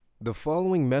The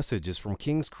following message is from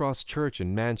King's Cross Church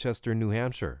in Manchester, New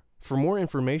Hampshire. For more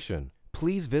information,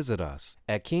 please visit us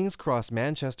at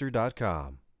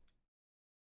kingscrossmanchester.com.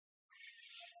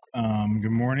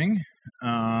 Good morning.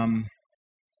 Sorry,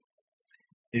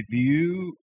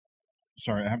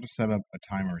 I have to set up a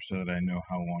timer so that I know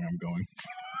how long I'm going.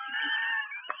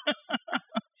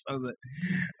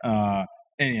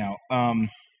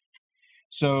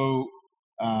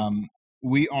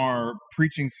 We are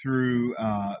preaching through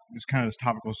this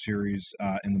topical series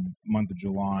in the month of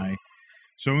July.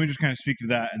 So let me just kind of speak to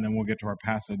that, and then we'll get to our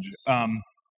passage.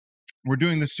 We're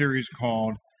doing this series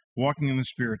called Walking in the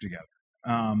Spirit Together.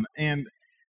 And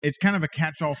it's kind of a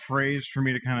catch-all phrase for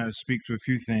me to kind of speak to a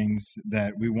few things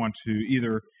that we want to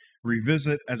either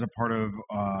revisit as a part of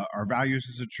our values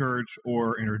as a church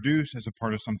or introduce as a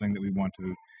part of something that we want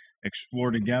to explore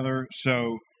together.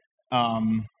 So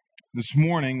this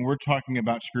morning, we're talking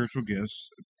about spiritual gifts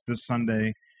this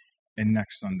Sunday and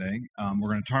next Sunday. We're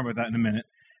going to talk about that in a minute.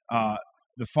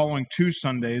 The following two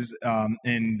Sundays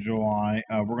in July,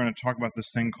 we're going to talk about this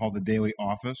thing called the Daily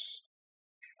Office.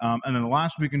 And then the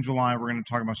last week in July, we're going to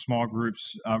talk about small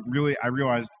groups. Really, I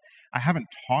realized I haven't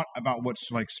taught about what's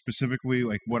specifically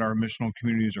what our missional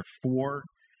communities are for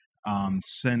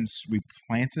since we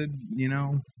planted,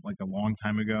 a long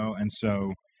time ago. And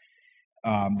so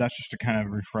that's just a kind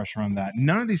of refresher on that.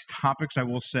 None of these topics, I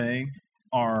will say,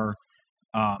 are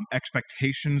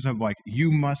expectations of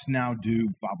you must now do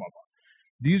blah, blah, blah.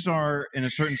 These are, in a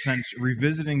certain sense,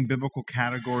 revisiting biblical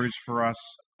categories for us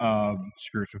of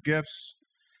spiritual gifts,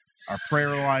 our prayer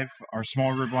life, our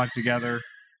small group life together,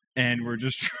 and we're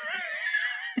just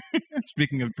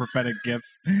speaking of prophetic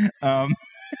gifts.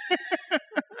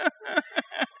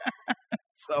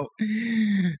 So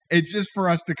it's just for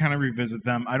us to kind of revisit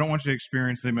them. I don't want you to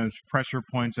experience them as pressure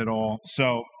points at all.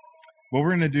 So what we're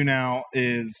going to do now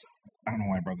is, I don't know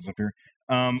why I brought this up here.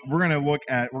 We're going to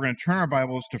turn our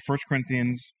Bibles to 1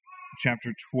 Corinthians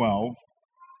chapter 12.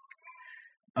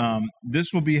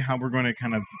 This will be how we're going to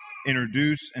kind of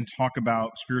introduce and talk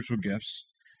about spiritual gifts.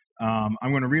 I'm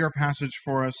going to read our passage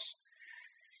for us,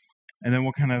 and then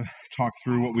we'll kind of talk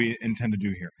through what we intend to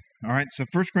do here. All right, so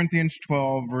 1 Corinthians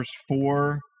 12, verse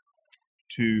 4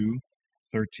 to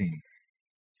 13.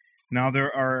 Now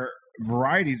there are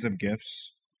varieties of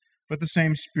gifts, but the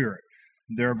same Spirit.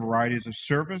 There are varieties of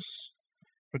service,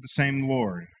 but the same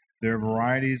Lord. There are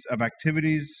varieties of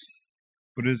activities,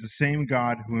 but it is the same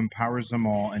God who empowers them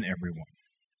all and everyone.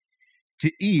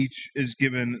 To each is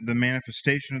given the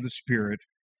manifestation of the Spirit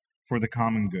for the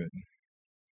common good.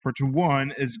 For to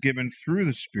one is given through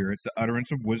the Spirit the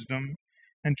utterance of wisdom,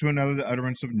 and to another the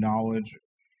utterance of knowledge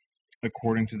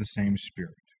according to the same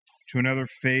Spirit. To another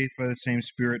faith by the same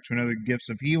Spirit, to another gifts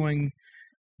of healing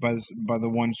by the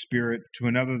one Spirit, to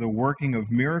another the working of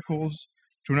miracles,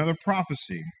 to another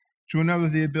prophecy, to another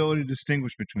the ability to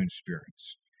distinguish between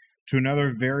spirits, to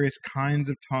another various kinds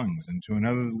of tongues, and to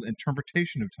another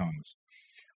interpretation of tongues.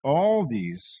 All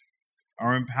these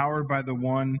are empowered by the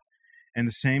one and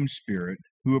the same Spirit,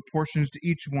 who apportions to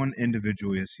each one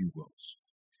individually as he wills.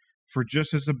 For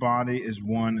just as the body is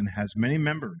one and has many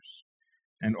members,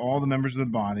 and all the members of the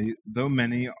body, though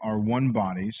many, are one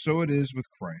body, so it is with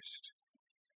Christ.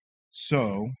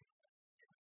 So,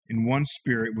 in one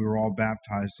Spirit we were all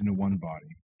baptized into one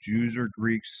body, Jews or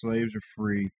Greeks, slaves or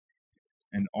free,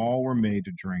 and all were made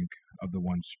to drink of the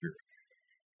one Spirit.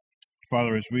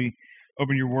 Father, as we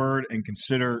open your word and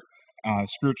consider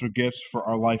spiritual gifts for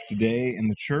our life today in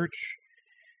the church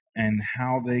and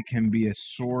how they can be a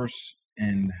source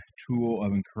and tool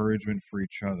of encouragement for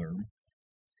each other,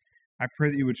 I pray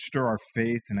that you would stir our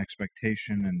faith and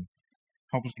expectation and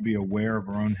help us to be aware of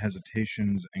our own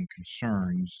hesitations and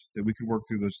concerns, that we could work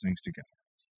through those things together.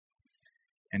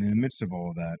 And in the midst of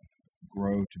all of that,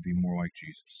 grow to be more like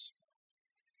Jesus.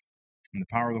 In the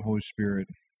power of the Holy Spirit,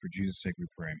 for Jesus' sake we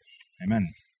pray.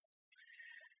 Amen.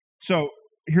 So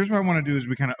here's what I want to do as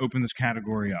we kind of open this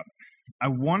category up. I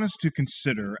want us to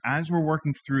consider, as we're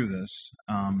working through this,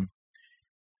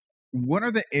 what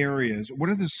are the areas, what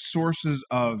are the sources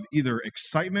of either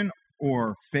excitement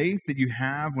or faith that you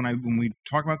have when we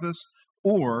talk about this,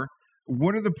 or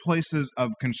what are the places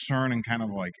of concern and kind of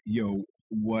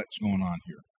what's going on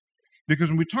here? Because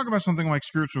when we talk about something like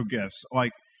spiritual gifts,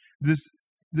 this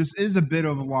is a bit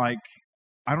of I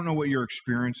don't know what your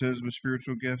experience is with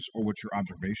spiritual gifts or what your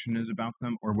observation is about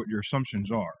them or what your assumptions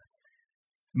are.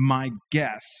 My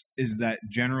guess is that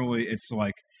generally it's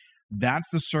that's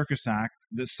the circus act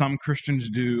that some Christians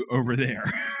do over there,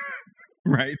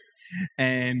 right?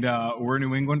 And we're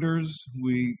New Englanders.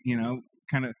 We,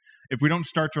 kind of, if we don't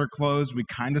starch our clothes, we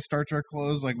kind of starch our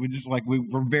clothes.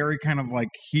 We're very kind of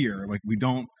here. We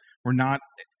don't We're not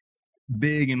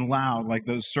big and loud like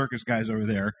those circus guys over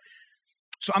there.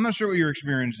 So I'm not sure what your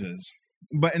experience is.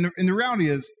 But in the reality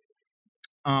is,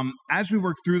 as we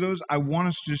work through those, I want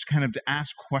us to just kind of to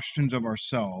ask questions of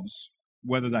ourselves,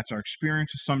 whether that's our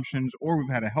experience assumptions or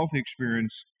we've had a healthy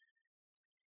experience.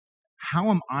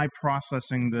 How am I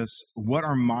processing this? What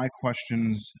are my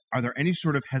questions? Are there any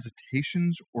sort of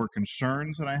hesitations or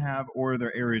concerns that I have? Or are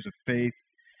there areas of faith?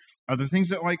 Are there things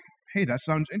that hey, that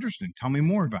sounds interesting. Tell me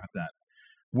more about that.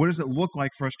 What does it look like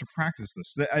for us to practice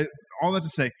this? All that to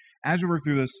say, as we work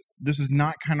through this, this is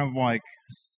not kind of like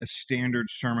a standard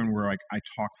sermon where I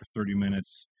talk for 30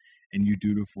 minutes and you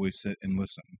dutifully sit and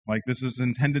listen. This is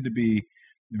intended to be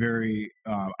very,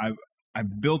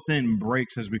 I've built in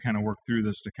breaks as we kind of work through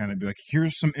this to kind of be like,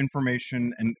 here's some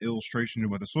information and illustration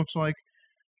of what this looks like.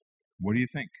 What do you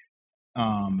think?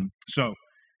 So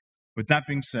with that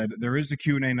being said, there is a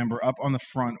Q&A number up on the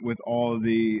front with all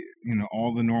the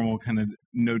normal kind of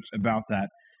notes about that.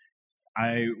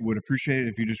 I would appreciate it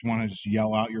if you just want to just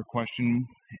yell out your question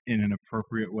in an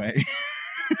appropriate way.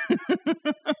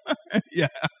 Yeah.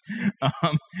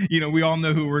 We all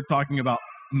know who we're talking about,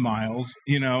 Miles,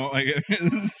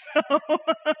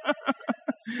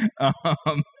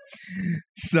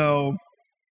 so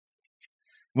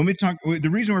let me talk. The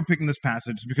reason we're picking this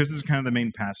passage is because this is kind of the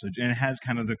main passage, and it has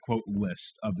kind of the quote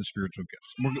list of the spiritual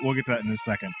gifts. We'll get to that in a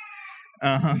second.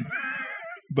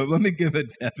 But let me give a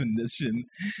definition.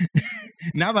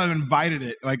 Now that I've invited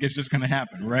it, it's just going to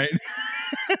happen, right?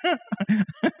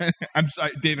 I'm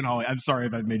sorry, Dave and Holly. I'm sorry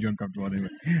if I've made you uncomfortable anyway.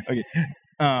 Okay.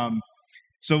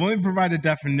 So let me provide a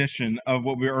definition of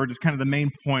what or just kind of the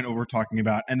main point of what we're talking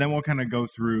about, and then we'll kind of go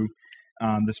through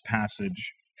this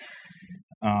passage.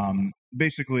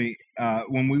 Basically,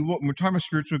 when we're talking about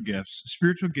spiritual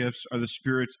gifts are the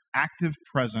Spirit's active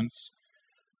presence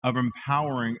of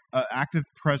empowering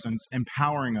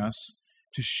us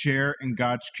to share in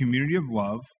God's community of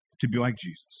love to be like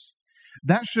Jesus.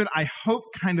 That should, I hope,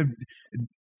 kind of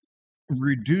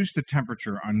reduce the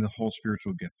temperature on the whole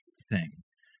spiritual gift thing.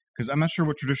 Because I'm not sure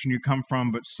what tradition you come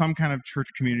from, but some kind of church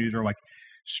communities are like,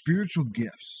 spiritual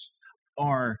gifts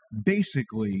are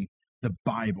basically the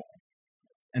Bible.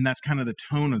 And that's kind of the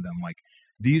tone of them.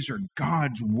 These are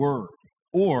God's word.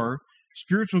 Or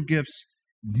spiritual gifts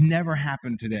never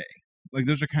happen today.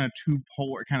 Those are kind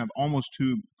of almost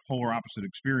two polar opposite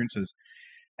experiences.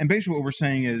 And basically what we're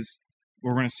saying is,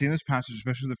 what we're going to see in this passage,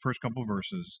 especially the first couple of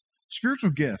verses, spiritual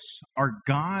gifts are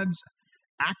God's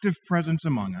active presence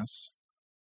among us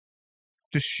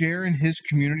to share in his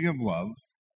community of love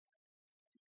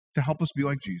to help us be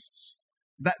like Jesus.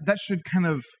 That should kind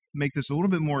of make this a little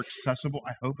bit more accessible,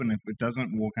 I hope, and if it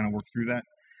doesn't, we'll kind of work through that.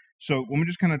 So let me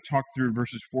just kind of talk through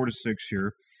verses 4 to 6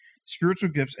 here. Spiritual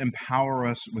gifts empower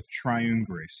us with triune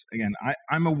grace. Again,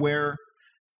 I'm aware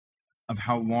of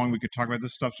how long we could talk about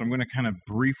this stuff, so I'm going to kind of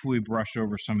briefly brush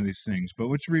over some of these things. But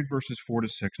let's read verses 4 to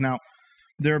 6. Now,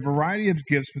 there are a variety of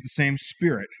gifts with the same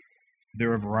Spirit.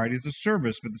 There are varieties of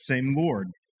service, but the same Lord.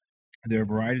 There are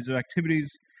varieties of activities,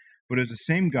 but it is the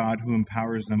same God who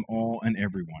empowers them all and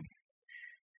everyone.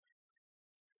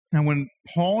 Now, when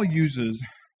Paul uses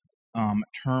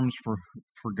terms for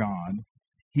God,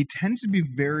 he tends to be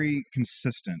very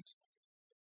consistent.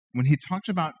 When he talks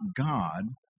about God,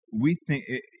 we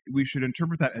should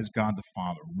interpret that as God the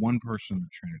Father, one person of the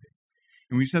Trinity.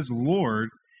 And when he says Lord,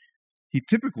 he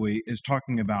typically is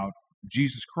talking about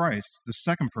Jesus Christ, the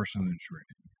second person of the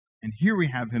Trinity. And here we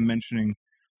have him mentioning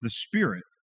the Spirit.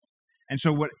 And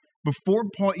so before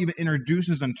Paul even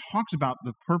introduces and talks about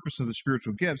the purpose of the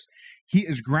spiritual gifts, he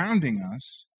is grounding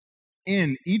us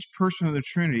in each person of the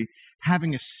Trinity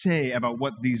having a say about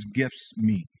what these gifts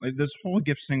mean. This whole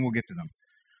gifts thing, we'll get to them.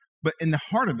 But in the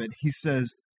heart of it, he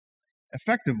says,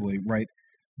 effectively, right,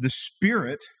 the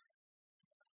Spirit,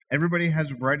 everybody has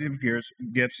a variety of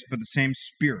gifts, but the same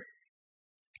Spirit.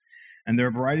 And there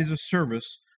are varieties of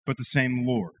service, but the same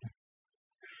Lord.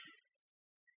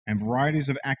 And varieties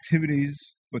of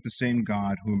activities, but the same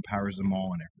God who empowers them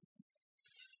all and everything.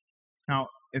 Now,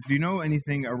 if you know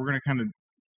anything, we're going to kind of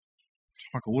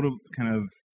talk a little kind of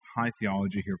high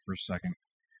theology here for a second.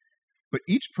 But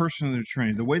each person of the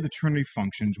Trinity, the way the Trinity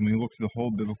functions when we look through the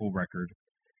whole biblical record,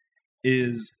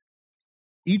 is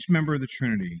each member of the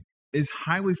Trinity is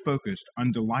highly focused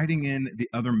on delighting in the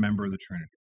other member of the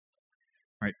Trinity.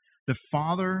 Right? The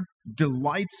Father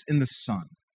delights in the Son.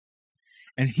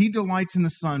 And he delights in the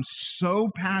Son so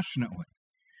passionately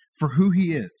for who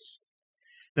he is,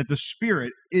 that the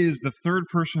Spirit is the third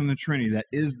person in the Trinity that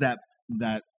is that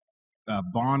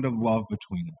bond of love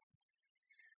between them.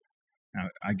 Now,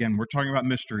 again, we're talking about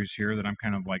mysteries here that I'm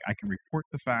kind of like, I can report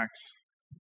the facts.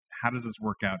 How does this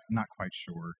work out? Not quite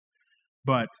sure.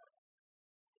 But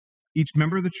each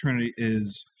member of the Trinity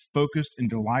is focused and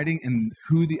delighting in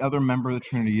who the other member of the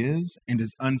Trinity is and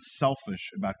is unselfish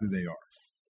about who they are.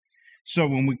 So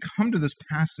when we come to this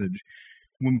passage,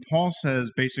 when Paul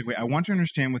says, basically, I want to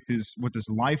understand what this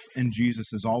life in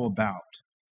Jesus is all about,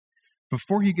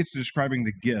 before he gets to describing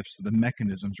the gifts, the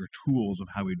mechanisms or tools of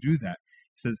how we do that,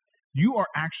 he says, you are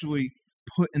actually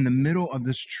put in the middle of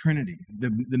this Trinity,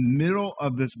 the middle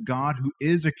of this God who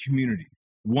is a community.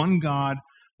 One God,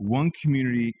 one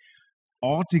community,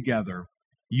 all together.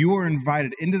 You are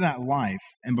invited into that life.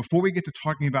 And before we get to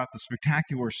talking about the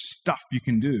spectacular stuff you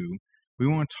can do, we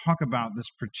want to talk about this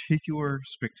particular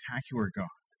spectacular God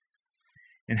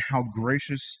and how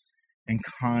gracious and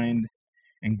kind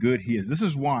and good he is. This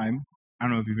is why, I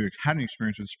don't know if you've had an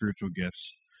experience with spiritual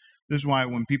gifts. This is why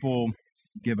when people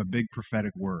give a big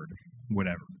prophetic word,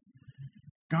 whatever,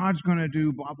 God's going to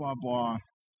do blah, blah, blah,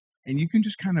 and you can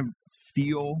just kind of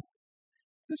feel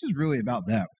this is really about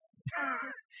them.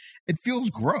 It feels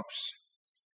gross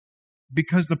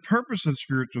because the purpose of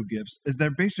spiritual gifts is they're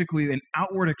basically an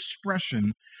outward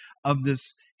expression of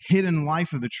this hidden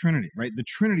life of the Trinity, right? The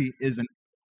Trinity is an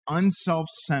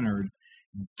unself-centered,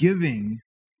 giving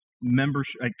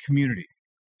membership, community.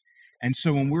 And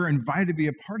so when we're invited to be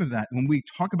a part of that, when we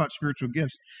talk about spiritual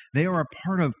gifts, they are a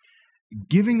part of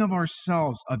giving of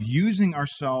ourselves, of using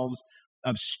ourselves,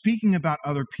 of speaking about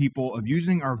other people, of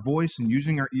using our voice and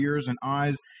using our ears and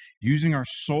eyes, using our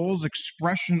soul's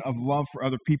expression of love for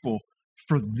other people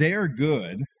for their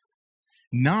good,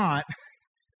 not,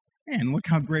 man, look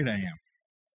how great I am.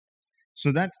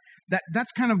 So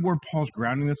that's kind of where Paul's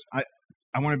grounding this. I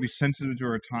want to be sensitive to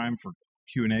our time for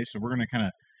Q&A, so we're going to kind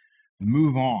of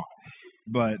move on.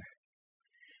 But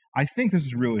I think this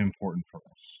is really important for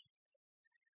us.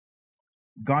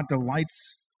 God the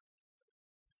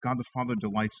Father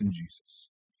delights in Jesus.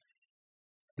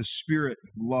 The Spirit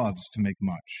loves to make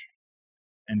much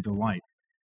and delight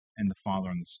in the Father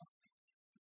and the Son.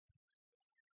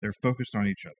 They're focused on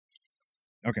each other.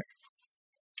 Okay.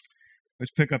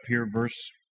 Let's pick up here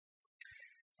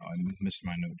I missed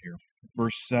my note here.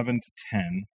 Verse 7 to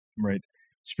 10, right?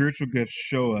 Spiritual gifts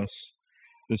show us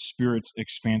the Spirit's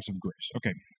expansive grace.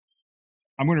 Okay.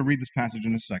 I'm going to read this passage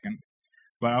in a second,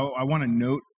 but I want to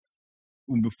note,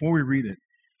 before we read it,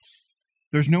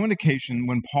 there's no indication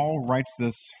when Paul writes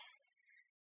this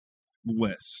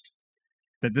list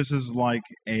that this is like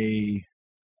a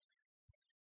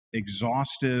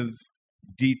exhaustive,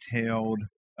 detailed,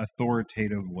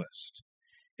 authoritative list.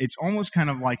 It's almost kind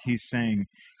of like he's saying,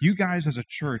 you guys as a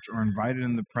church are invited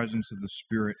in the presence of the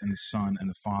Spirit and the Son and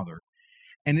the Father.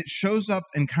 And it shows up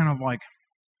in kind of like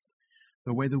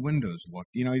the way the windows look.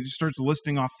 You know, he just starts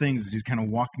listing off things as he's kind of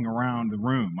walking around the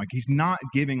room. Like he's not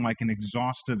giving like an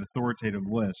exhaustive, authoritative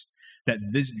list that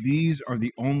these are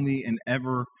the only and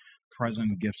ever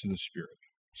present gifts of the Spirit.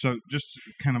 So just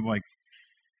kind of like,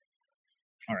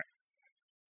 all right.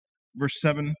 Verse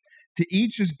 7, to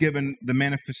each is given the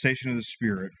manifestation of the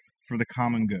Spirit for the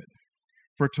common good.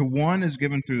 For to one is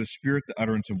given through the Spirit the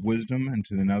utterance of wisdom, and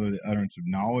to another the utterance of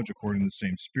knowledge according to the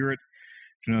same Spirit,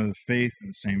 to another faith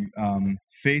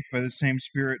by the same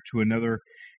Spirit, to another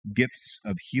gifts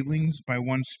of healings by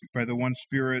the one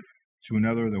Spirit, to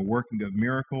another the working of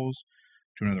miracles,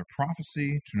 to another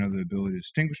prophecy, to another the ability to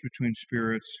distinguish between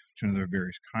spirits, to another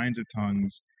various kinds of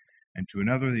tongues, and to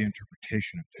another the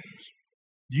interpretation of things.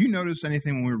 Do you notice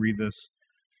anything when we read this?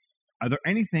 Are there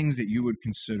any things that you would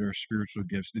consider spiritual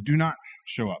gifts that do not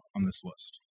show up on this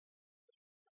list?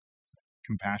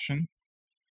 Compassion?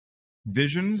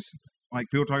 Visions? Like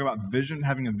people talk about vision,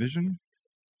 having a vision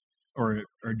or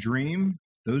a dream.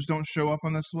 Those don't show up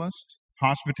on this list.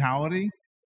 Hospitality?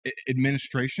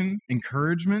 Administration?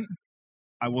 Encouragement?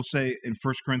 I will say in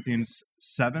 1 Corinthians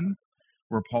 7,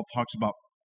 where Paul talks about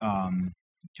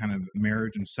kind of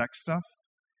marriage and sex stuff,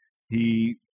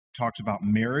 he talks about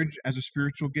marriage as a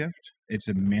spiritual gift. It's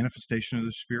a manifestation of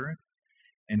the Spirit.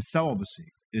 And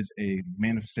celibacy is a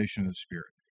manifestation of the Spirit.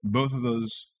 Both of those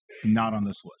not on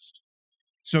this list.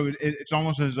 So it's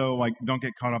almost as though, like, don't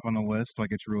get caught up on the list. Like,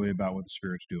 it's really about what the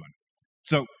Spirit's doing.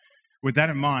 So with that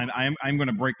in mind, I'm going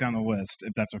to break down the list,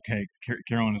 if that's okay.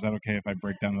 Carolyn, is that okay if I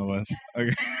break down the list?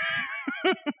 Okay.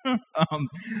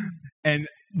 And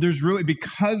there's really,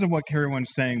 because of what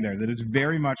Carolyn's saying there, that it's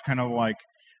very much kind of like,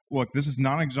 look, this is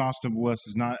not an exhaustive list.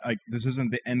 It's not like, this isn't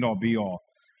the end all be all.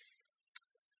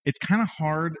 It's kind of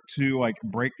hard to like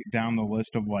break down the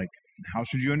list of like, how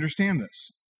should you understand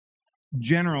this?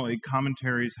 Generally,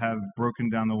 commentaries have broken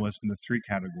down the list into 3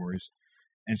 categories.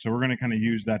 And so we're going to kind of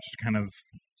use that to kind of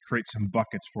create some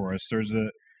buckets for us. There's a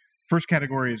first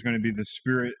category is going to be the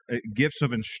Spirit, gifts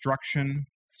of instruction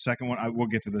Second one, I will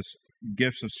get to this,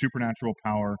 gifts of supernatural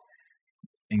power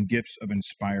and gifts of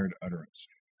inspired utterance.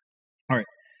 All right,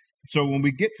 so when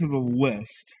we get to the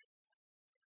list,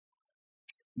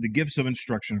 the gifts of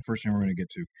instruction, the first thing we're going to get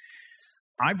to,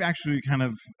 I've actually kind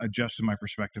of adjusted my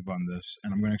perspective on this,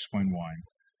 and I'm going to explain why.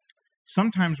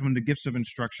 Sometimes when the gifts of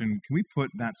instruction, can we put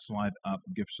that slide up,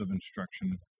 gifts of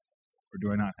instruction, or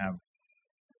do I not have?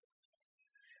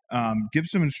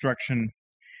 Gifts of instruction,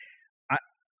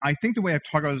 I think the way I've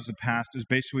talked about this in the past is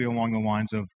basically along the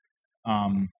lines of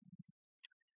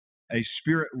a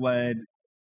spirit-led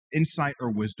insight or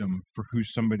wisdom for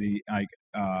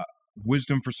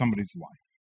wisdom for somebody's life.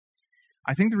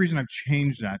 I think the reason I've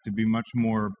changed that to be much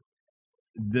more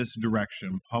this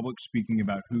direction, public speaking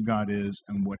about who God is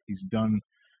and what he's done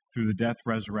through the death,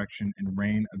 resurrection, and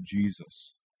reign of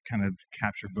Jesus, kind of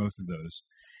capture both of those,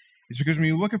 is because when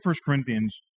you look at 1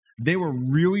 Corinthians, they were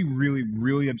really, really,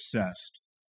 really obsessed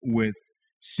with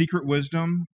secret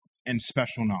wisdom and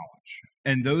special knowledge.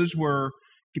 And those were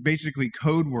basically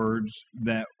code words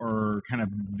that are kind of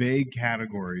vague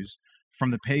categories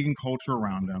from the pagan culture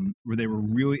around them, where they were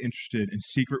really interested in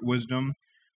secret wisdom,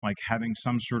 like having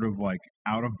some sort of like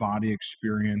out-of-body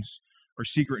experience, or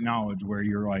secret knowledge where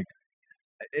you're like,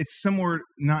 it's similar,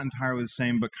 not entirely the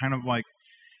same, but kind of like,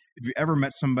 if you ever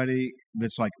met somebody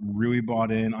that's like really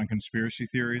bought in on conspiracy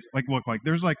theories, like look, like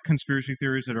there's like conspiracy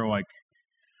theories that are like,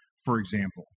 for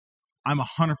example, I'm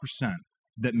 100%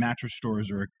 that mattress stores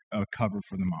are a cover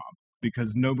for the mob,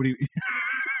 because nobody,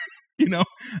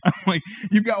 I'm like,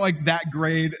 you've got like that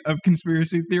grade of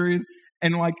conspiracy theories,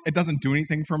 and like it doesn't do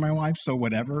anything for my life, so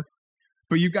whatever.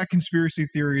 But you've got conspiracy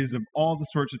theories of all the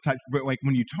sorts of types, but like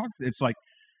when you talk, it's like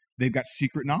they've got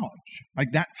secret knowledge,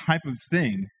 like that type of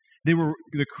thing.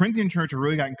 The Corinthian church are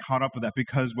really gotten caught up with that,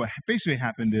 because what basically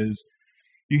happened is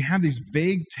you have these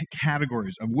vague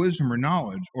categories of wisdom or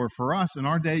knowledge, or for us in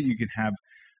our day, you can have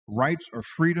rights or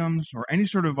freedoms or any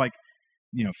sort of like,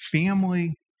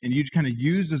 family, and you kind of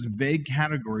use this vague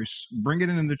categories, bring it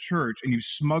into the church, and you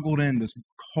smuggled in this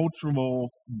cultural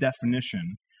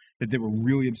definition that they were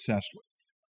really obsessed with.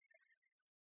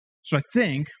 So I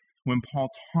think when Paul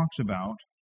talks about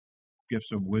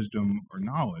gifts of wisdom or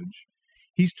knowledge,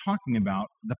 he's talking about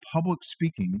the public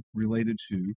speaking related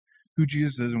to who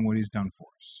Jesus is and what he's done for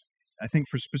us. I think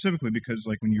specifically because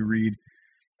like when you read,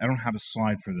 I don't have a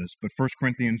slide for this, but 1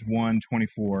 Corinthians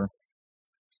 1:24,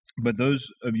 but those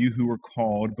of you who are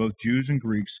called, both Jews and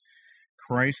Greeks,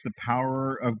 Christ, the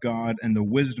power of God and the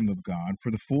wisdom of God,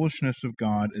 for the foolishness of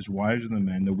God is wiser than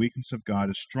men, the weakness of God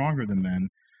is stronger than men.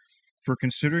 For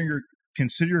consider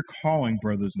your calling,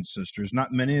 brothers and sisters.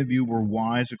 Not many of you were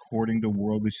wise according to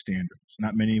worldly standards.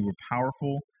 Not many were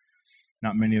powerful,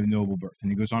 not many of noble birth.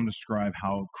 And he goes on to describe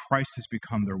how Christ has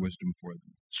become their wisdom for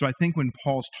them. So I think when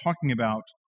Paul's talking about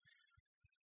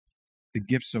the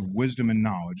gifts of wisdom and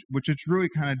knowledge, which it's really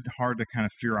kind of hard to kind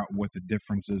of figure out what the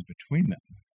difference is between them,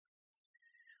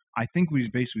 I think what he's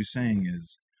basically saying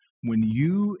is when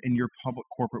you in your public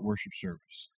corporate worship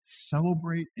service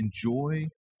celebrate, enjoy,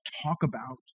 talk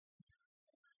about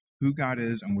who God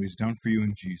is and what he's done for you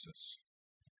in Jesus,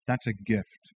 that's a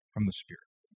gift from the Spirit.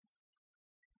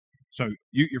 So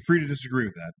you're free to disagree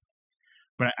with that,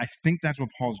 but I think that's what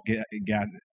Paul's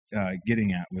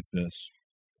getting at with this.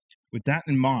 With that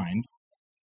in mind,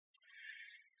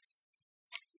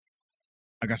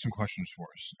 I got some questions for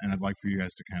us, and I'd like for you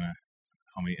guys to kind of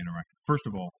help me interact. First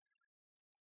of all,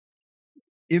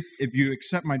 if you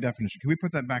accept my definition, can we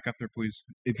put that back up there, please?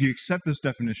 If you accept this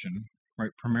definition, right,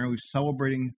 primarily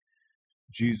celebrating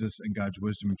Jesus and God's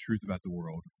wisdom and truth about the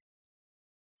world,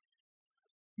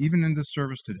 even in this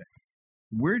service today,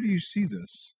 where do you see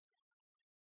this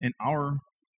in our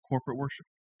corporate worship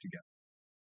together?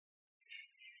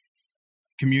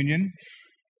 Communion,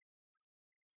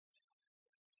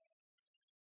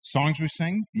 songs we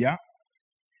sing, yeah.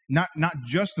 Not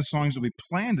just the songs that we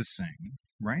plan to sing,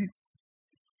 right?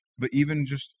 But even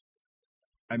just,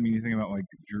 you think about like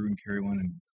Drew and Carrie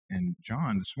Lynn and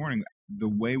John this morning, the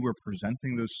way we're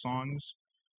presenting those songs,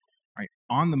 right?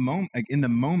 On the moment, like in the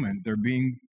moment, they're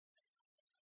being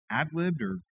ad-libbed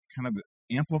or kind of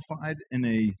amplified in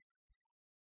a,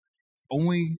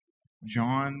 only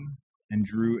John and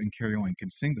Drew and Carrie Lynn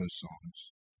can sing those songs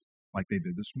like they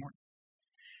did this morning.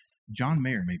 John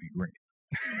Mayer may be great,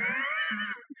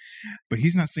 but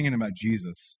he's not singing about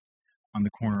Jesus on the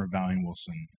corner of Valley and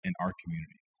Wilson in our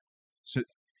community. So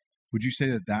would you say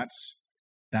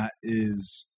that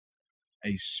is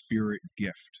a spirit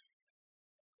gift,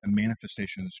 a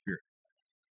manifestation of the Spirit?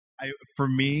 For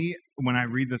me, when I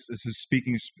read this is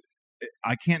speaking,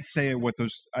 I can't say what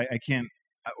those, I can't,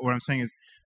 what I'm saying is,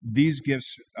 these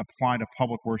gifts apply to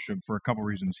public worship for a couple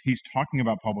reasons. He's talking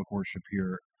about public worship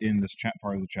here in this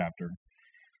part of the chapter,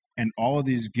 and all of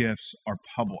these gifts are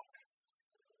public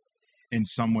in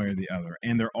some way or the other,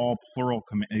 and they're all plural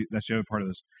command. That's the other part of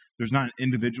this. There's not an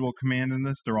individual command in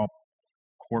this. They're all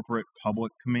corporate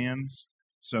public commands.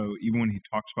 So even when he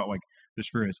talks about like the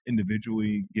Spirit has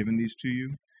individually given these to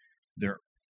you, they're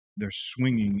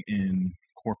swinging in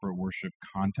corporate worship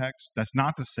context. That's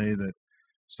not to say that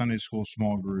Sunday school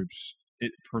small groups,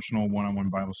 personal one-on-one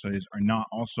Bible studies are not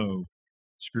also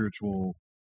spiritual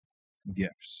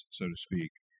gifts, so to speak.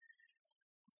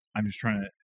 I'm just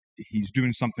he's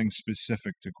doing something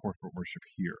specific to corporate worship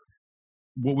here.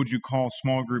 What would you call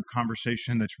small group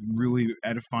conversation that's really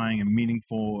edifying and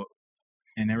meaningful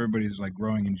and everybody's like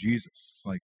growing in Jesus? It's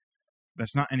like,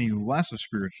 that's not any less a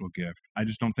spiritual gift. I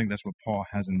just don't think that's what Paul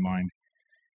has in mind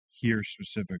here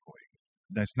specifically.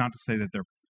 That's not to say that they're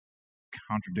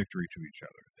contradictory to each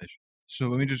other. So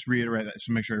let me just reiterate that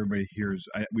to make sure everybody hears.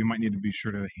 We might need to be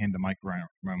sure to hand the mic around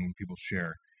when people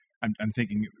share. I'm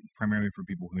thinking primarily for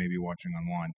people who may be watching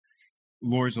online.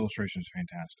 Lori's illustration is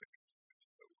fantastic.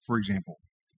 For example,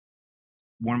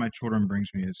 one of my children brings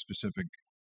me a specific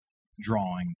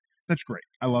drawing. That's great.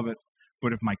 I love it.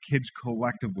 But if my kids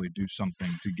collectively do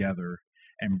something together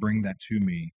and bring that to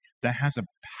me, that has a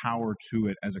power to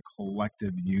it as a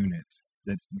collective unit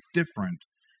that's different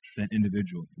than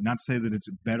individually. Not to say that it's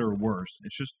better or worse,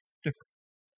 it's just different.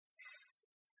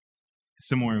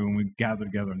 Similarly, when we gather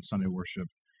together in Sunday worship,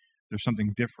 there's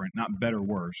something different, not better or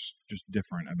worse, just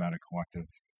different about a collective.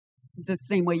 The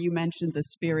same way you mentioned the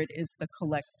Spirit is the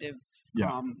collective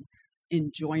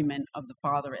enjoyment of the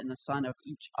Father and the Son of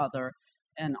each other,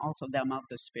 and also them of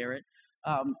the Spirit.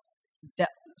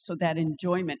 That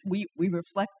enjoyment, we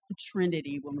reflect the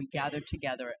Trinity when we gather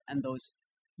together, and those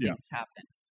things happen.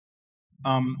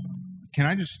 Can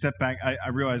I just step back? I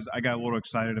realized I got a little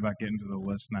excited about getting to the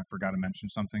list, and I forgot to mention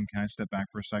something. Can I step back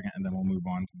for a second, and then we'll move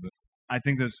on to the... I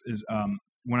think this is,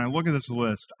 when I look at this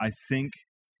list, I think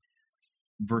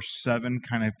verse 7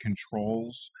 kind of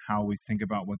controls how we think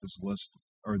about what this list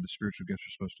or the spiritual gifts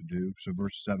are supposed to do. So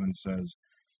verse 7 says,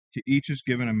 to each is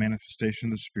given a manifestation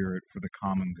of the Spirit for the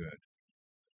common good.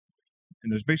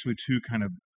 And there's basically two kind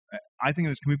of, I think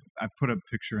I put a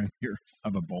picture in here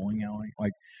of a bowling alley,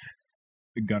 like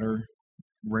the gutter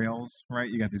rails, right?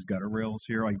 You got these gutter rails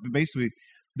here. Like basically,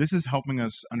 this is helping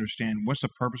us understand what's the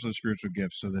purpose of the spiritual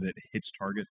gift so that it hits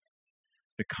target.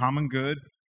 The common good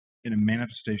in a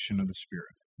manifestation of the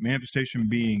Spirit. Manifestation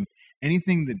being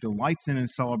anything that delights in and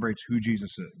celebrates who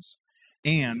Jesus is,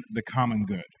 and the common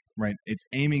good, right? It's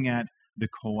aiming at the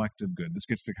collective good. This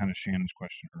gets to kind of Shannon's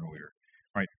question earlier,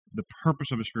 right? The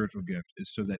purpose of a spiritual gift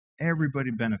is so that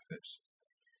everybody benefits.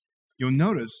 You'll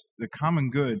notice the common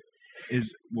good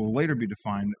will later be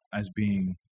defined as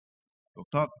being built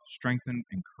up, strengthened,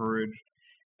 encouraged.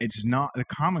 It's not, the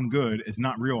common good is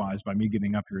not realized by me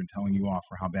getting up here and telling you off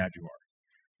for how bad you are,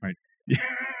 right?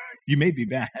 You may be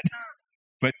bad,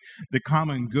 but the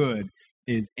common good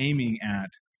is aiming at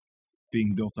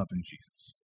being built up in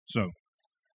Jesus. So,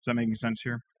 is that making sense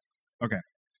here? Okay.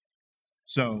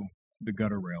 So, the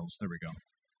gutter rails, there we go.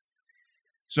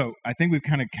 So, I think we've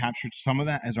kind of captured some of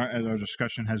that as our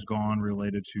discussion has gone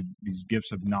related to these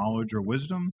gifts of knowledge or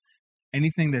wisdom.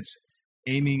 Anything that's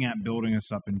aiming at building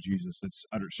us up in Jesus, that's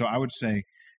uttered. So, I would say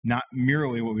not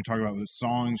merely what we talked about with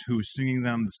songs, who is singing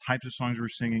them, the types of songs we're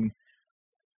singing.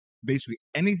 Basically,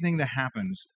 anything that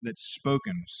happens that's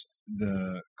spoken,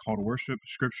 the call to worship,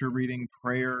 scripture reading,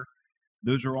 prayer,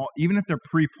 those are all, even if they're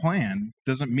pre-planned,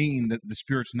 doesn't mean that the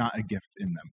Spirit's not a gift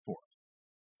in them for us.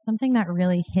 Something that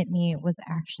really hit me was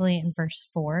actually in verse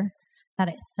 4, that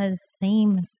it says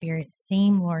same Spirit,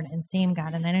 same Lord, and same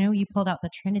God. And I know you pulled out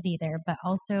the Trinity there, but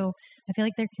also I feel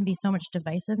like there can be so much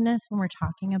divisiveness when we're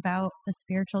talking about the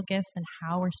spiritual gifts and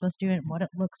how we're supposed to do it and what it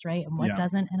looks right and what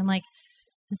doesn't. And I'm like,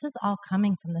 this is all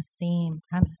coming from the same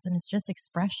premise, and it's just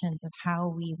expressions of how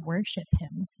we worship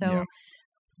Him. So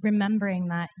remembering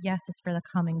that, yes, it's for the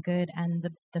common good, and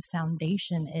the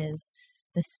foundation is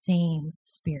the same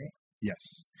Spirit.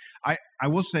 Yes. I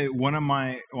will say one of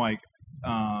my,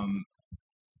 I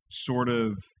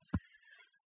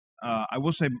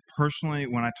will say personally,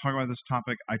 when I talk about this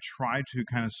topic, I try to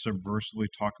kind of subversively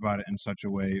talk about it in such a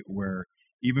way where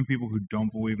even people who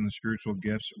don't believe in the spiritual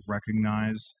gifts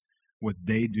recognize what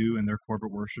they do in their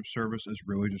corporate worship service is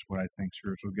really just what I think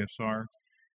spiritual gifts are.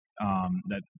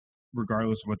 That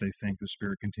regardless of what they think, the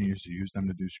Spirit continues to use them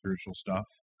to do spiritual stuff.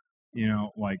 You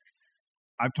know, like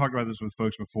I've talked about this with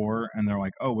folks before, and they're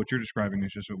like, "Oh, what you're describing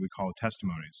is just what we call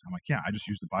testimonies." I'm like, "Yeah, I just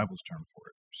use the Bible's term for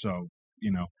it." So,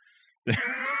 you know,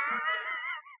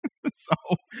 so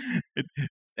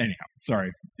anyhow,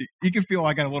 sorry. You can feel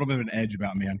I got a little bit of an edge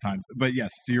about me on times. But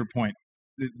yes, to your point,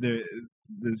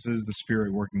 this is the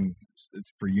Spirit working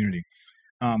for unity.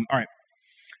 All right.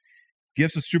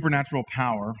 Gifts of supernatural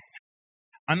power.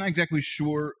 I'm not exactly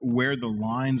sure where the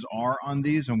lines are on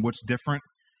these and what's different,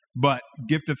 but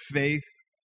gift of faith,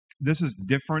 this is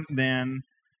different than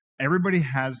everybody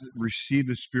has received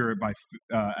the Spirit by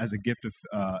as a gift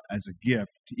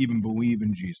to even believe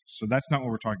in Jesus. So that's not what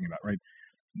we're talking about, right?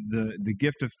 The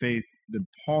gift of faith that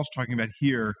Paul's talking about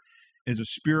here is a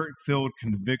Spirit-filled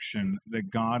conviction that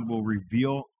God will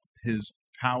reveal His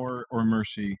power or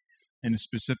mercy in a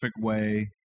specific way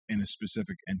in a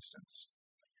specific instance.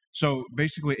 So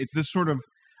basically, it's this sort of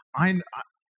I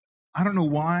don't know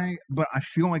why, but I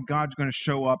feel like God's going to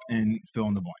show up and fill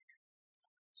in the blank.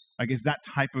 Like, it's that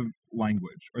type of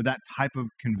language or that type of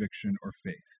conviction or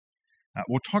faith.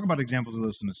 We'll talk about examples of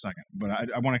this in a second, but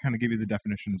I want to kind of give you the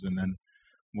definitions and then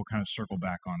we'll kind of circle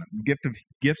back on it.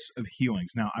 Gifts of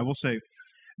healings. Now, I will say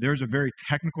there's a very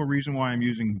technical reason why I'm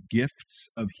using gifts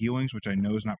of healings, which I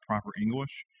know is not proper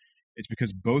English. It's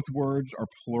because both words are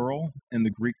plural in the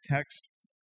Greek text,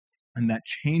 and that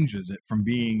changes it from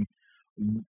being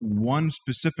one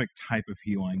specific type of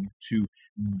healing to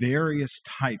various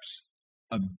types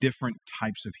of different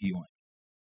types of healing.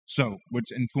 So,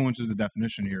 which influences the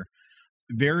definition here.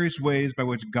 Various ways by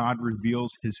which God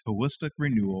reveals His holistic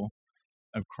renewal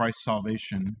of Christ's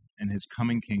salvation and His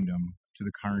coming kingdom to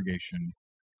the congregation's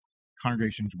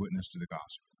witness to the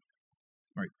gospel.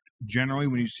 Right. Generally,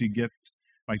 when you see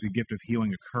like the gift of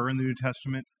healing occur in the New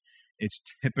Testament, it's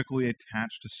typically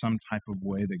attached to some type of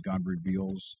way that God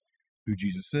reveals who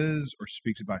Jesus is or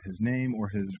speaks about His name or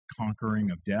His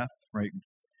conquering of death, right?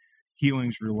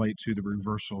 Healings relate to the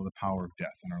reversal of the power of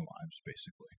death in our lives,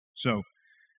 basically. So,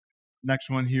 next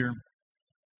one here.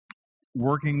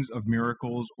 Workings of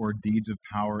miracles or deeds of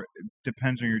power. It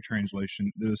depends on your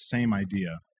translation. They're the same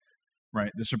idea,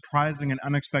 right? The surprising and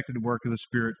unexpected work of the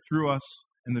Spirit through us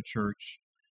in the church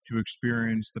to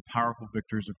experience the powerful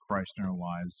victories of Christ in our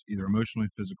lives, either emotionally,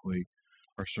 physically,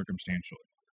 or circumstantially,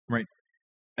 right?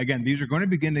 Again, these are going to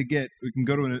begin to get, we can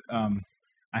go to,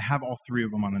 I have all three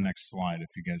of them on the next slide if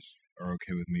you guys are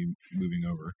okay with me moving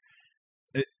over.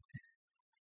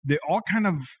 They all kind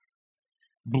of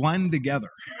blend together,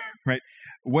 right?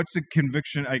 What's the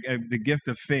conviction, the gift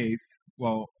of faith?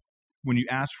 Well, when you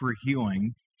ask for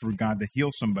healing, for God to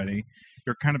heal somebody,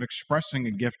 you're kind of expressing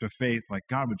a gift of faith, like,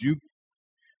 God, would you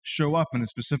show up in a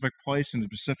specific place in a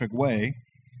specific way?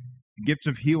 Gift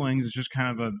of healings is just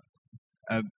kind of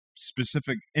a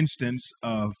specific instance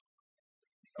of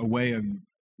a way of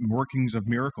workings of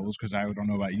miracles, because I don't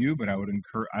know about you, but I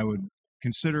would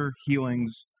consider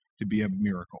healings to be a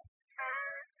miracle,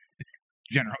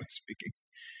 generally speaking.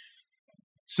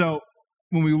 So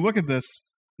when we look at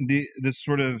these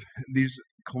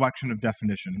collection of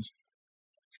definitions,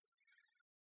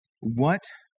 what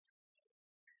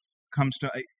comes to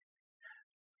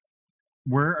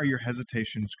where are your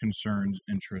hesitations, concerns,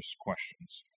 interests,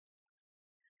 questions?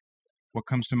 What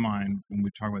comes to mind when we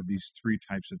talk about these three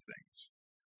types of things?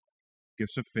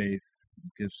 Gifts of faith,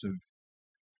 gifts of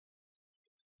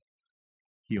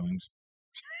healings,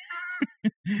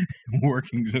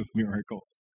 workings of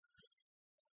miracles.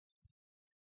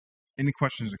 Any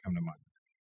questions that come to mind?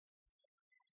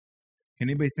 Can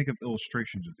anybody think of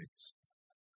illustrations of these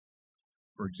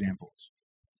or examples?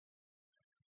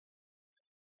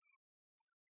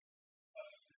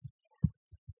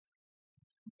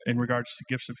 In regards to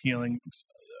gifts of healing,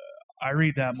 I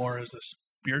read that more as a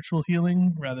spiritual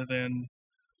healing rather than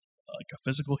like a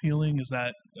physical healing.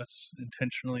 That's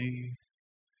intentionally?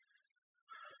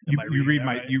 You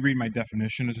read my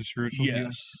definition as a spiritual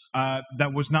healing? Yes.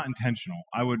 That was not intentional.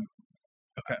 I would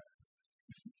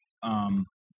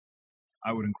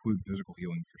include physical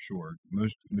healing for sure.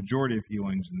 Majority of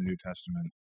healings in the New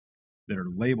Testament that are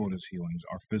labeled as healings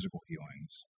are physical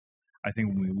healings. I think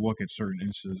when we look at certain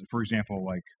instances, for example,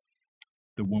 like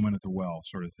the woman at the well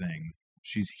sort of thing,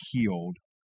 she's healed,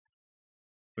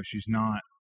 but she's not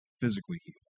physically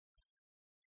healed.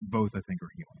 Both, I think, are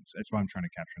healings. That's why I'm trying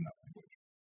to capture in that language.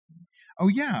 Oh,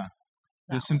 yeah.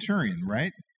 The centurion,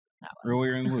 right?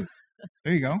 Earlier in Luke.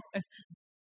 There you go.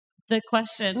 The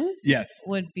question Yes.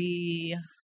 would be,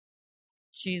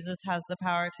 Jesus has the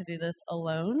power to do this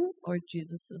alone, or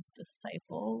Jesus'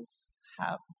 disciples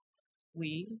have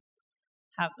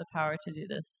the power to do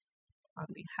this on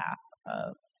behalf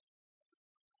of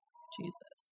Jesus?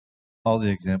 All the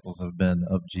examples have been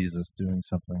of Jesus doing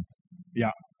something.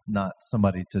 Yeah. Not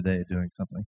somebody today doing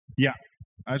something. Yeah.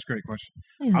 That's a great question.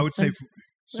 Yeah, I would say,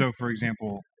 so for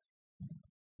example,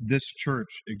 this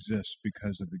church exists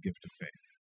because of the gift of faith.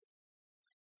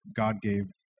 God gave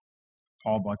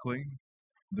Paul Buckley,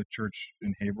 the church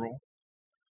in Haverhill,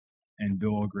 and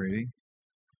Bill O'Grady.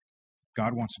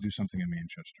 God wants to do something in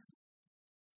Manchester.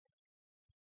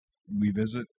 We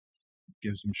visit,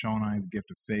 gives Michelle and I the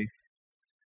gift of faith.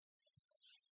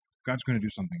 God's going to do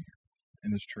something here,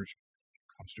 and this church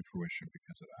comes to fruition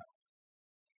because of that.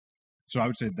 So I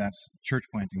would say that's church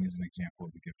planting is an example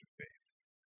of the gift of faith.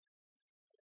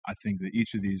 I think that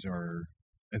each of these are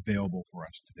available for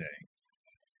us today.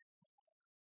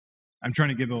 I'm trying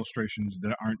to give illustrations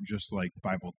that aren't just like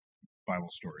Bible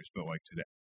stories, but like today.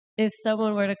 If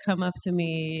someone were to come up to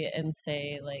me and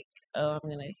say, like, oh, I'm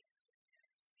going to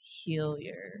heal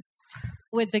your...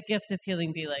 Would the gift of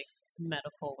healing be like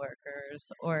medical workers,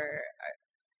 or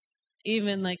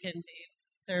even like in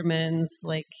Dave's sermons,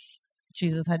 like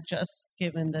Jesus had just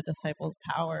given the disciples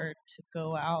power to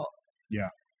go out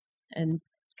and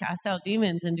cast out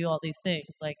demons and do all these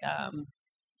things. Like,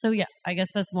 so yeah, I guess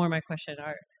that's more my question.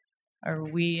 Are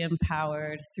we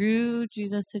empowered through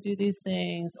Jesus to do these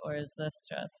things, or is this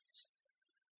just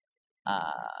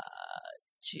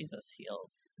Jesus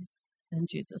heals and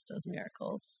Jesus does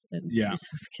miracles and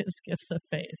Jesus gives gifts of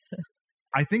faith?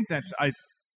 I think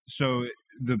so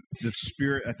the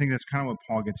Spirit, I think that's kind of what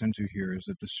Paul gets into here, is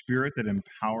that the Spirit that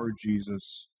empowered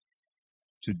Jesus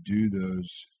to do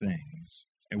those things,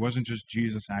 it wasn't just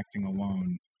Jesus acting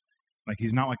alone. Like,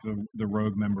 he's not like the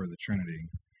rogue member of the Trinity.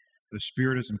 The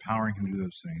Spirit is empowering him to do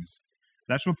those things.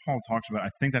 That's what Paul talks about. I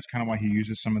think that's kind of why he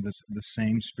uses some of the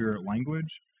same Spirit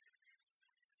language.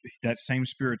 That same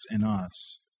Spirit's in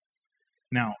us.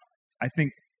 Now, I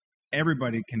think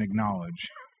everybody can acknowledge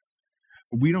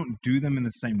we don't do them in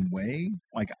the same way.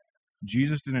 Like,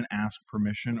 Jesus didn't ask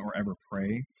permission or ever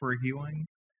pray for a healing,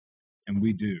 and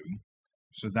we do.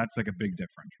 So that's like a big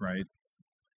difference, right?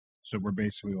 So we're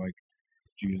basically like,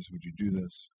 Jesus, would you do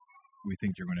this? We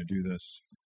think you're going to do this.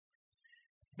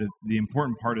 The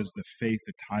important part is the faith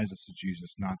that ties us to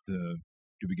Jesus, not do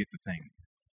we get the thing,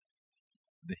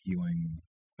 the healing,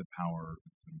 the power,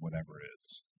 whatever it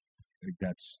is. I think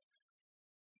that's...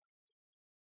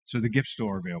 So the gifts still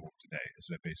are available today, is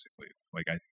that basically. Like,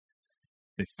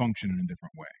 they function in a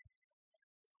different way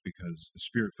because the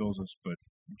Spirit fills us, but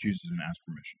Jesus didn't ask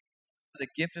permission. The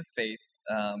gift of faith,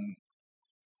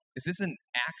 is this an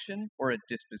action or a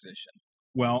disposition?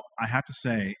 Well, I have to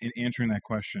say, in answering that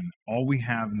question, all we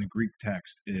have in the Greek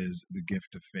text is the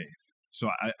gift of faith. So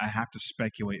I have to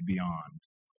speculate beyond.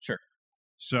 Sure.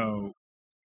 So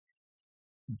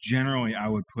generally, I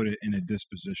would put it in a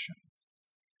disposition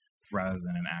rather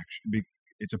than an action.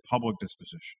 It's a public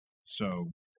disposition.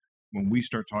 So when we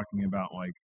start talking about,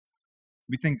 like,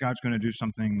 we think God's going to do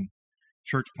something,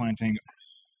 church planting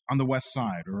on the west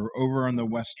side or over on the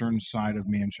western side of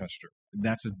Manchester,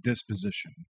 that's a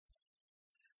disposition.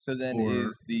 So then I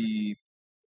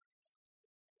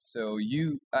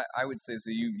would say, so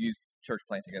you use church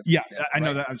planting as an example, I know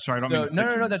right? that. I'm sorry. I don't mean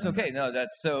No, that's okay. No,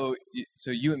 that's so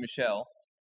you and Michelle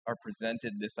are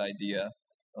presented this idea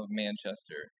of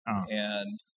Manchester,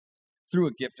 and through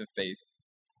a gift of faith,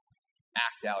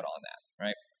 act out on that,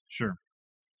 right? Sure.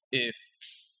 If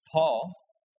Paul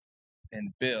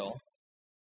and Bill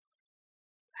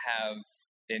have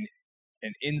an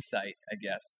insight, I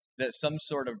guess, that some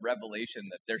sort of revelation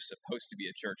that there's supposed to be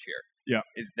a church here. Yeah.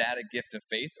 Is that a gift of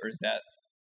faith, or is that,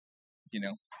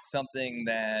 something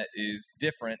that is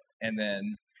different and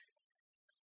then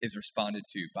is responded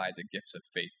to by the gifts of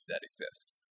faith that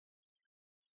exist?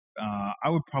 I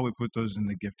would probably put those in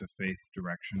the gift of faith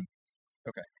direction.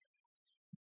 Okay.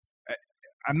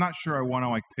 I'm not sure I want to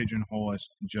like pigeonhole us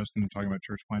just into talking about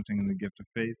church planting and the gift of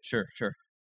faith. Sure.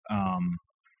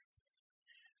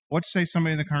 Let's say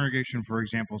somebody in the congregation, for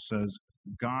example, says,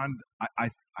 God, I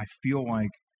feel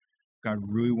like God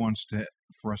really wants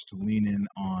for us to lean in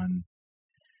on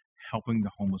helping the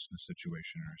homelessness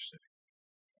situation in our city.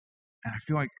 And I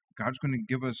feel like God's going to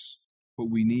give us what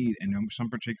we need in some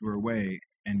particular way,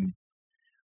 and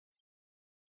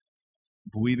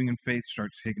believing in faith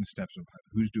starts taking steps of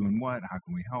who's doing what, how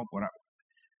can we help,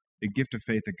 the gift of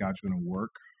faith that God's going to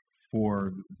work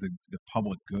for the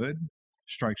public good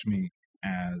strikes me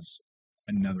as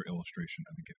another illustration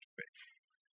of the gift of faith.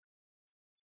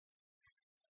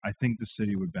 I think the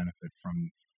city would benefit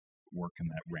from work in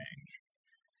that range.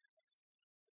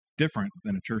 Different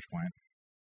than a church plant.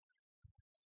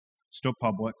 Still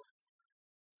public.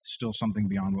 Still something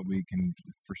beyond what we can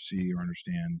foresee or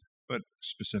understand, but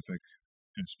specific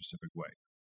in a specific way.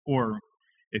 Or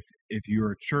if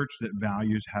you're a church that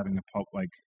values having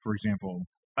for example,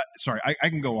 I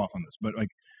can go off on this, but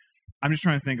I'm just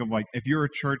trying to think of if you're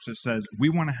a church that says we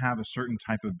want to have a certain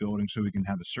type of building so we can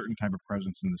have a certain type of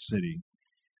presence in the city,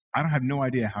 I don't have no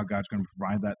idea how God's going to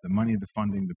provide that, the money, the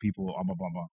funding, the people, blah, blah, blah,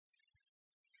 blah.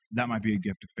 That might be a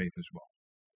gift of faith as well.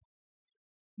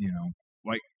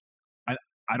 Like,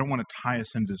 I don't want to tie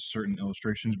us into certain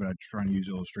illustrations, but I try and use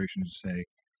illustrations to say,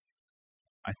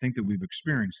 I think that we've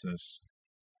experienced this.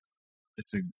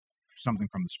 It's something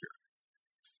from the Spirit.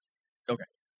 Okay.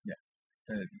 Yeah.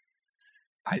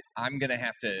 I'm going to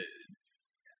have to.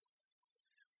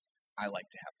 I like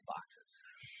to have the boxes.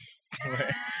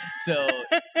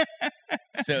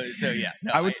 so yeah.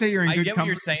 No, I would say you're in good I get what company.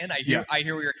 you're saying. I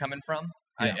hear where you're coming from.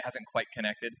 Yeah. It hasn't quite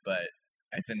connected, but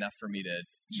it's enough for me to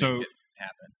make it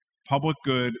happen. Public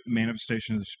good,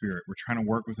 manifestation of the Spirit. We're trying to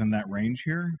work within that range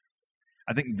here.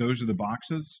 I think those are the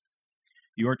boxes.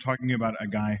 You are talking about a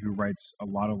guy who writes a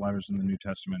lot of letters in the New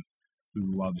Testament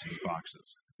who loves his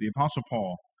boxes. The Apostle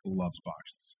Paul loves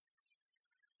boxes.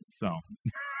 So,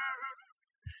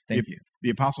 thank you.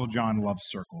 The Apostle John loves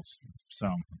circles.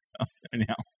 So,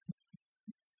 anyhow.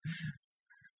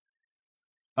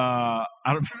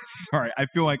 Sorry, I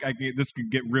feel like this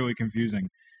could get really confusing.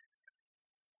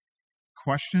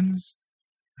 Questions?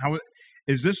 How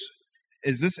is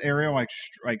this area like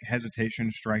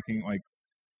hesitation, striking, like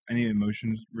any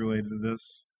emotions related to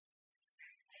this?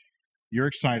 You're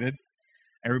excited.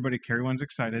 Everybody, Carrie Lynn's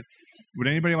excited. Would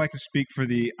anybody like to speak for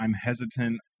the I'm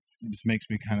hesitant, this makes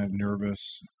me kind of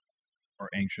nervous or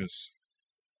anxious?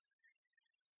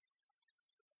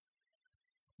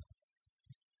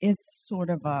 It's sort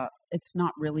of it's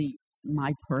not really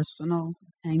my personal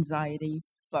anxiety,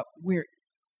 but we're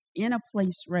in a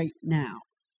place right now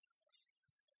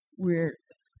where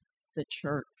the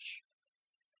church,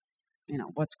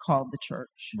 what's called the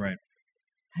church, right,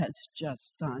 has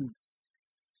just done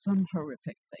some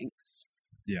horrific things.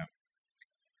 Yeah.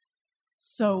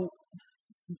 So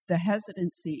the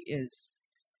hesitancy is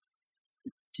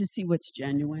to see what's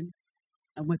genuine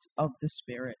and what's of the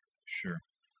Spirit. Sure.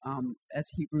 As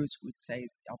Hebrews would say,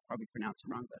 I'll probably pronounce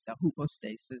it wrong, but the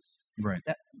hypostasis, right?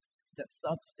 The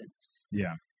substance,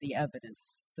 yeah, the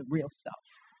evidence, the real stuff.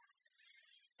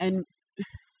 And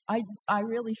I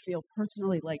really feel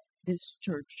personally like this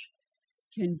church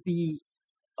can be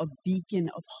a beacon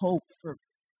of hope for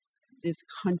this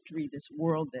country, this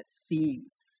world that's seeing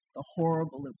the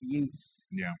horrible abuse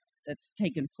that's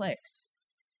taken place.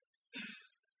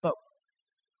 But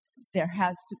there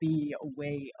has to be a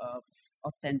way of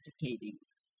authenticating.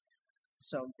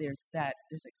 So there's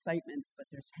excitement, but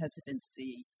there's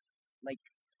hesitancy. Like,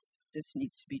 this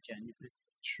needs to be genuine,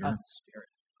 of the Spirit,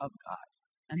 of God,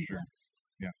 and blessed.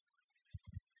 Yeah.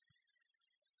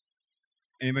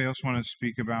 Anybody else want to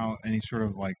speak about any sort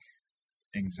of like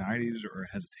anxieties or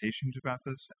hesitations about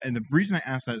this? And the reason I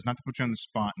ask that is not to put you on the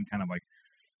spot and kind of like,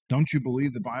 don't you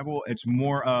believe the Bible? It's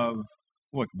more of,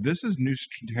 look, this is new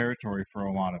territory for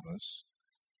a lot of us.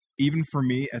 Even for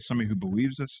me, as somebody who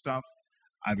believes this stuff,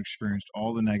 I've experienced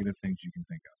all the negative things you can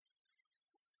think of.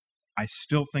 I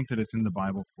still think that it's in the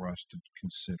Bible for us to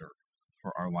consider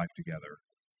for our life together.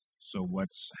 So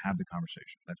let's have the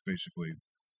conversation. That's basically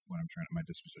what I'm trying to, my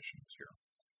disposition is here.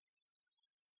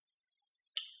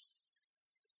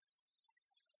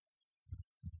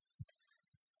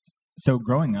 So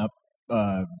growing up,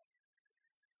 I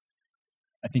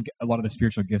think a lot of the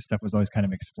spiritual gift stuff was always kind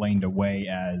of explained away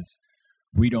as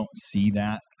we don't see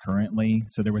that currently.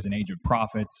 So there was an age of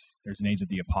prophets, there's an age of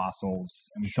the apostles,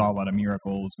 and we saw a lot of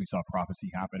miracles. We saw prophecy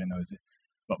happen in those,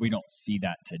 but we don't see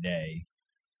that today.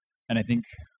 And I think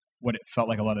what it felt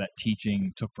like a lot of that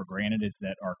teaching took for granted is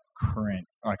that our current,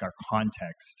 like our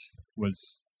context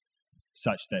was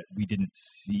such that we didn't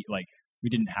see, like we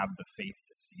didn't have the faith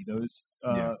to see those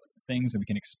things, and we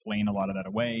can explain a lot of that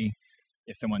away.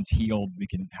 If someone's healed, we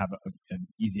can have an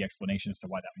easy explanation as to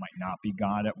why that might not be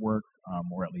God at work,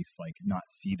 or at least like not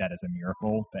see that as a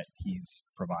miracle that He's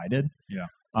provided. Yeah.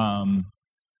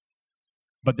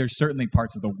 But there's certainly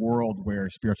parts of the world where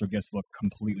spiritual gifts look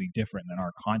completely different than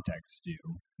our contexts do.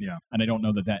 Yeah. And I don't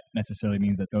know that that necessarily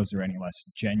means that those are any less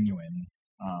genuine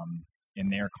in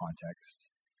their context.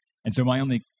 And so my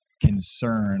only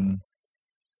concern,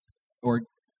 or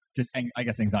just I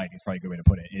guess anxiety is probably a good way to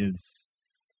put it, is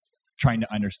trying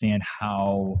to understand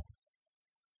how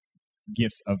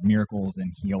gifts of miracles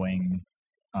and healing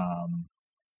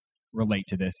relate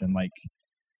to this, and like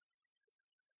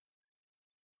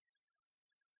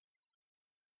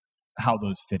how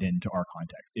those fit into our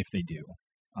context, if they do,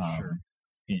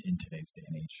 in today's day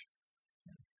and age.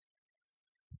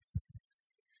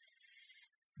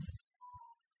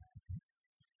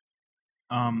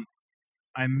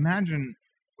 I imagine,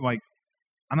 like,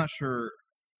 I'm not sure,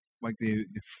 like the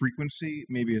frequency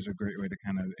maybe is a great way to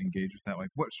kind of engage with that. Like,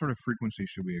 what sort of frequency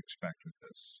should we expect with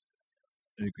this?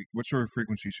 what sort of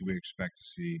frequency should we expect to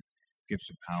see gifts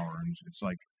of power? And it's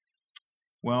like,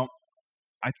 well,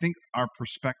 I think our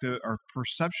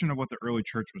perception of what the early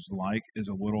church was like is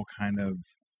a little kind of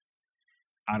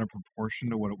out of proportion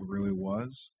to what it really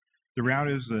was. The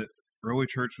reality is that early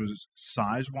church was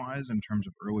size-wise, in terms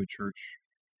of early church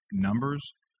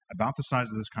numbers, about the size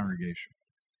of this congregation.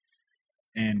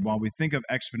 And while we think of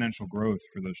exponential growth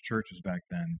for those churches back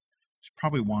then, it's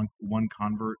probably one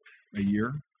convert a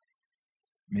year,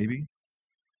 maybe.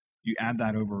 You add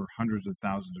that over hundreds of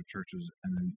thousands of churches,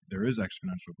 and then there is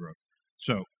exponential growth.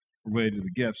 So, related to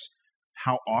the gifts,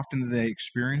 how often do they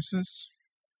experience this?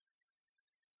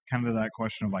 Kind of that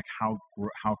question of like how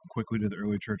quickly did the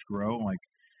early church grow? Like,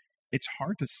 it's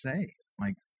hard to say.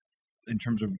 Like, in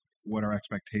terms of what our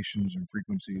expectations and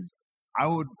frequencies, I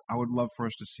would love for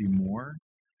us to see more,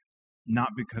 not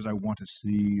because I want to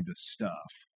see the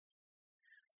stuff,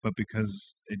 but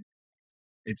because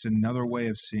it's another way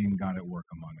of seeing God at work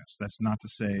among us. That's not to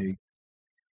say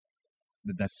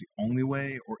that that's the only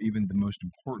way or even the most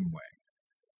important way.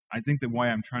 I think the way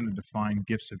I'm trying to define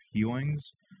gifts of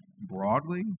healings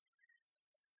broadly,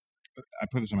 I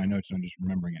put this in my notes and I'm just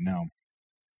remembering it now.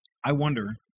 I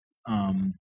wonder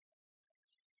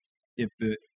if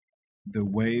the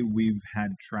way we've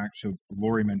had tracked, so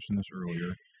Lori mentioned this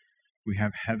earlier, we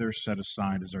have Heather set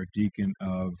aside as our deacon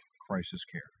of crisis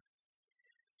care,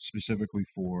 specifically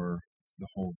for the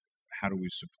whole how do we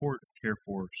support, care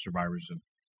for survivors of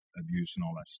abuse and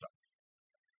all that stuff.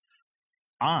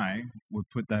 I would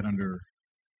put that under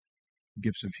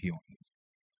gifts of healing,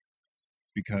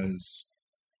 because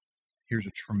here's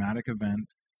a traumatic event.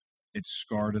 It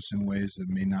scarred us in ways that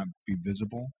may not be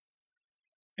visible,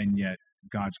 and yet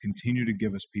God's continued to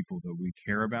give us people that we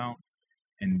care about,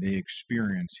 and they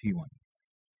experience healing.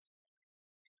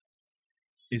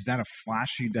 Is that a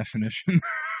flashy definition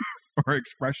or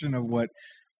expression of what,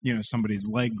 somebody's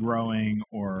leg growing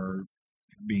or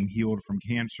being healed from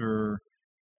cancer?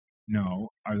 No.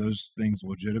 Are those things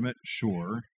legitimate?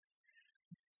 Sure.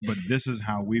 But this is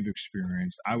how we've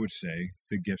experienced, I would say,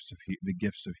 the gifts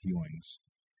of healings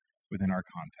within our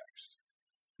context.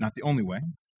 Not the only way.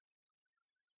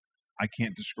 I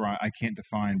can't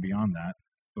define beyond that,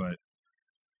 but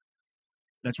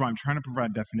that's why I'm trying to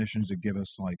provide definitions that give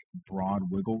us like broad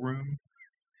wiggle room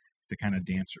to kind of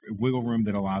dance, wiggle room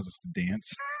that allows us to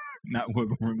dance, not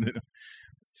wiggle room that.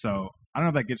 So I don't know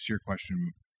if that gets to your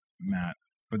question, Matt,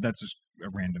 but that's just a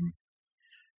random.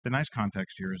 The nice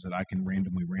context here is that I can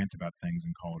randomly rant about things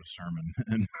and call it a sermon,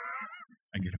 and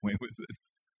I get away with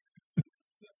it.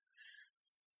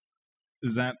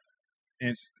 Does that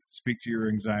speak to your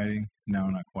anxiety? No,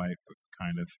 not quite, but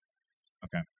kind of.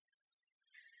 Okay.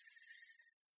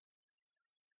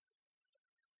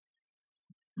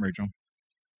 Rachel?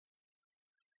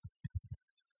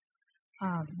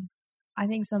 I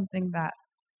think something that,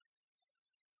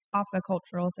 off the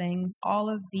cultural thing, all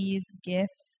of these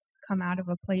gifts come out of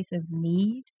a place of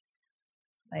need,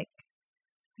 like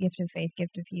gift of faith,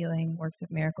 gift of healing, works of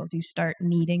miracles. You start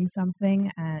needing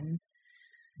something, and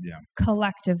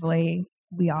collectively,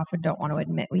 we often don't want to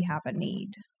admit we have a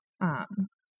need.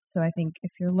 So I think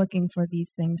if you're looking for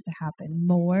these things to happen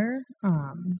more,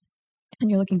 and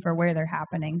you're looking for where they're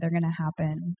happening, they're going to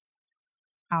happen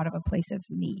out of a place of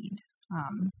need.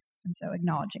 And so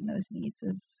acknowledging those needs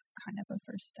is kind of a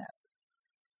first step.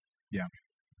 Yeah,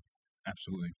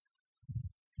 absolutely.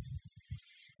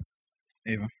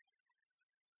 Ava?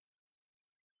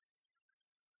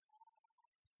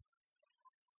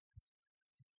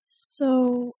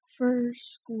 So for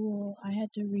school, I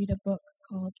had to read a book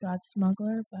called God's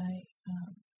Smuggler by,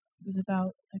 it was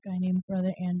about a guy named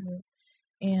Brother Andrew.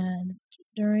 And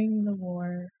during the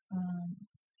war,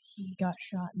 he got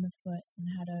shot in the foot and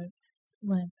had a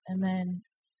limp. And then,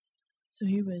 so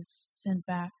he was sent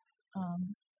back,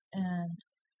 and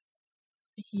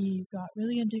he got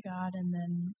really into God. And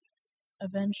then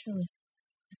eventually,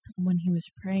 when he was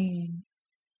praying,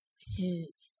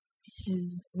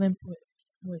 his limp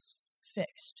was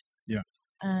fixed. Yeah.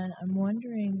 And I'm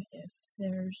wondering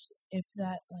if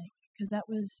that, like, because that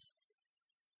was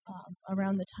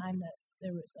around the time that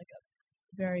there was like a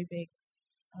very big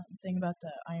thing about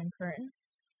the Iron Curtain.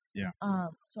 Yeah.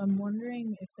 So I'm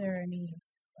wondering if there are any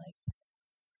like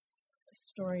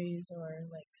stories or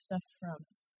like stuff from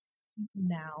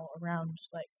now around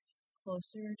like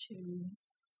closer to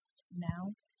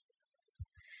now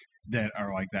that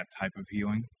are like that type of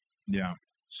healing. Yeah.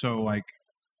 So like,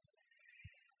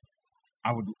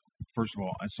 I would, first of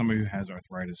all, as somebody who has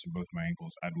arthritis in both my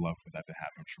ankles, I'd love for that to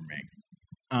happen for me.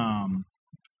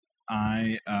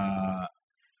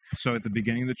 So at the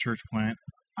beginning of the church plant,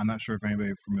 I'm not sure if anybody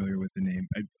is familiar with the name.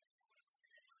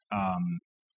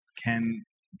 Ken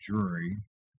Drury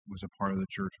was a part of the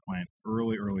church plant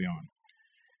early on.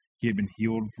 He had been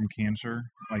healed from cancer.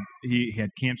 Like he had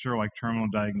cancer, like terminal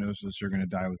diagnosis. You're going to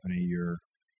die within a year.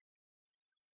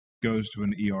 Goes to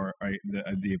an ER, right,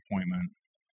 the appointment,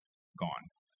 gone.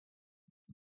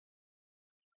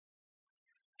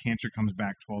 Cancer comes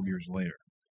back 12 years later.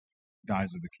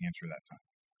 Dies of the cancer that time.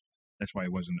 That's why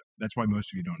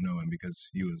most of you don't know him, because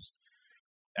he was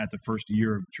at the first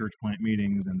year of church plant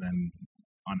meetings and then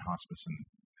on hospice and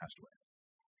passed away.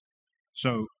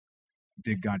 So,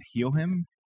 did God heal him?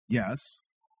 Yes.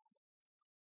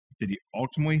 Did he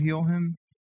ultimately heal him?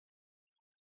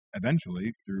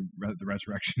 Eventually, through the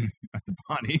resurrection of the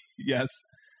body, yes.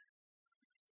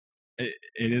 It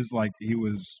is like he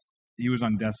was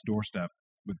on death's doorstep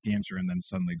with cancer and then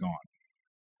suddenly gone.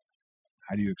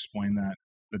 How do you explain that?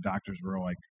 The doctors were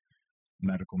like,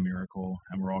 medical miracle,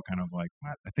 and we're all kind of like,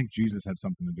 I think Jesus had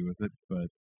something to do with it. But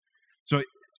so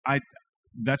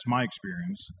that's my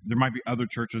experience. There might be other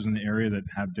churches in the area that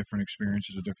have different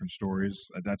experiences or different stories.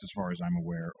 That's as far as I'm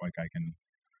aware. Like, I can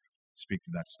speak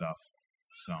to that stuff.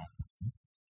 So,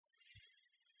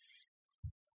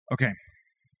 okay.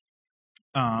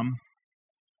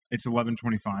 It's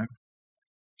 11:25.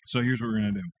 So here's what we're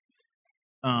gonna do.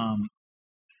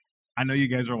 I know you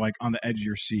guys are like on the edge of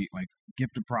your seat, like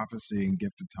gift of prophecy and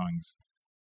gift of tongues.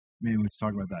 Maybe let's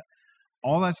talk about that.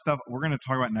 All that stuff we're going to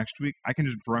talk about next week. I can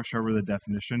just brush over the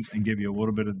definitions and give you a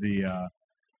little bit of the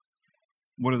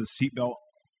what are the seatbelt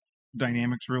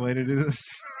dynamics related to this.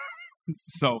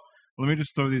 So let me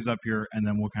just throw these up here, and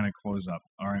then we'll kind of close up.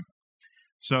 All right.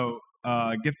 So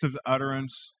gift of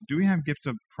utterance. Do we have gift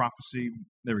of prophecy?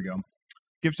 There we go.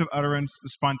 Gift of utterance, the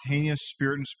spontaneous,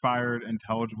 spirit-inspired,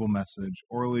 intelligible message,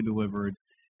 orally delivered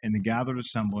in the gathered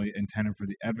assembly, intended for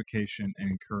the edification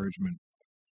and encouragement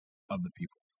of the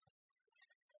people.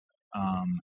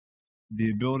 The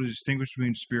ability to distinguish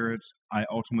between spirits, I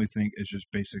ultimately think, is just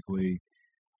basically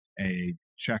a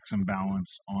checks and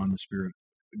balance on the spirit,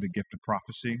 the gift of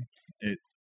prophecy.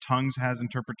 Tongues has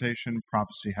interpretation,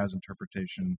 prophecy has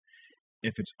interpretation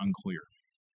if it's unclear.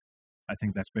 I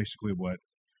think that's basically what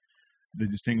the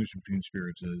distinguishing between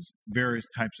spirits is. Various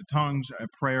types of tongues, a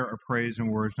prayer or praise in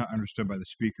words not understood by the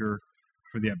speaker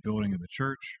for the upbuilding of the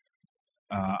church.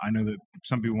 I know that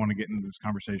some people want to get into this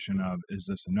conversation of, is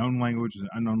this a known language, is it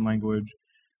an unknown language?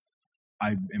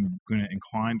 I am going to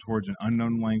incline towards an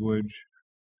unknown language.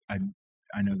 I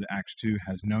know that Acts 2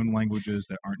 has known languages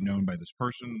that aren't known by this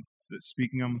person that's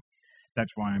speaking them.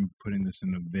 That's why I'm putting this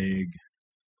in a vague,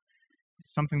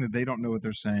 something that they don't know what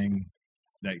they're saying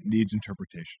that needs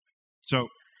interpretation. So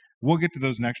we'll get to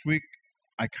those next week.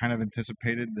 I kind of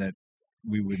anticipated that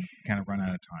we would kind of run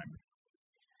out of time.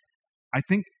 I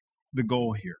think the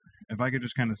goal here, if I could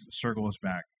just kind of circle us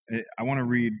back, I want to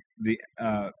read the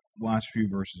last few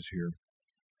verses here.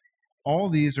 All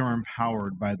these are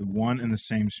empowered by the one and the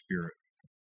same Spirit,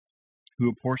 who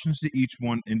apportions to each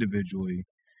one individually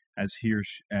as he,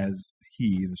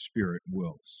 the Spirit,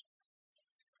 wills.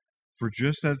 For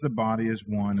just as the body is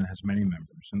one and has many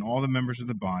members, and all the members of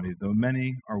the body, though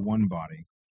many, are one body,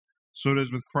 so it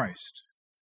is with Christ.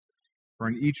 For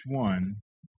in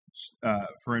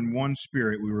one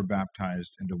Spirit we were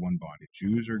baptized into one body,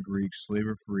 Jews or Greeks, slave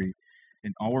or free,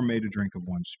 and all were made to drink of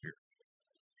one Spirit.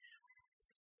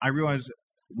 I realize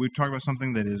we've talked about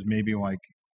something that is maybe like,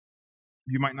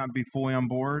 you might not be fully on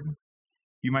board.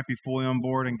 You might be fully on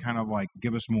board and kind of like,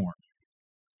 give us more.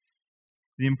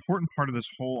 The important part of this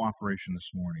whole operation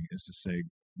this morning is to say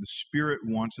the Spirit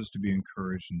wants us to be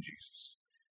encouraged in Jesus.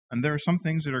 And there are some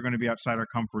things that are going to be outside our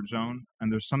comfort zone,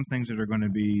 and there's some things that are going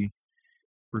to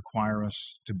require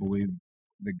us to believe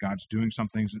that God's doing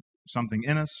something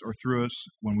in us or through us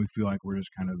when we feel like we're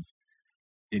just kind of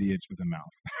idiots with a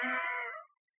mouth.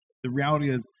 The reality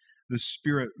is the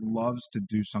Spirit loves to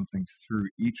do something through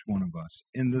each one of us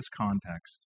in this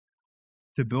context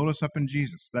to build us up in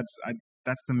Jesus. That's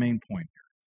the main point here.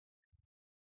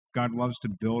 God loves to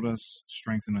build us,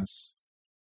 strengthen us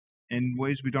in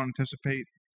ways we don't anticipate,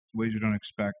 ways we don't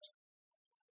expect,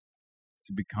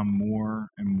 to become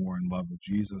more and more in love with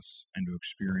Jesus and to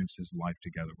experience his life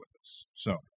together with us.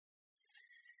 So,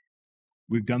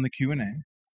 we've done the Q&A.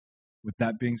 With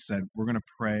that being said, we're going to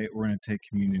pray, we're going to take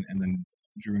communion, and then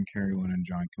Drew and Carrie Lynn and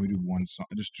John, can we do one song,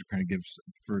 just to kind of give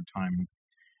for time?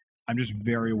 I'm just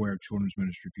very aware of children's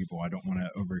ministry people. I don't want to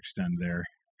overextend their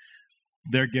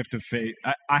gift of faith.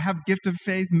 I have gift of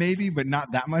faith, maybe, but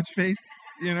not that much faith,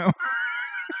 you know?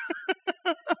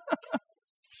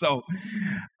 So,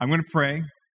 I'm going to pray,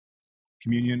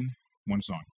 communion, one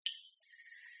song.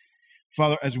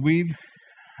 Father, as we've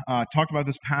talked about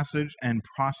this passage and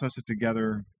processed it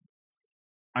together,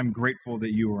 I'm grateful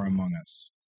that you are among us.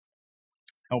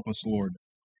 Help us, Lord.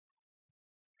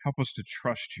 Help us to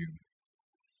trust you.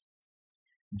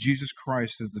 Jesus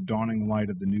Christ is the dawning light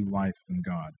of the new life in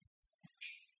God,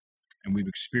 and we've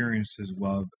experienced his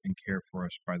love and care for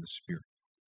us by the Spirit.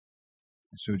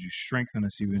 And so would you strengthen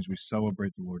us even as we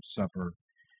celebrate the Lord's Supper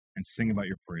and sing about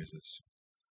your praises,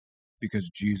 because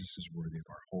Jesus is worthy of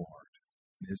our whole heart.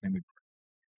 In his name we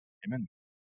pray. Amen.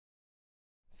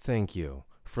 Thank you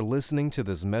for listening to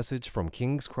this message from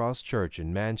King's Cross Church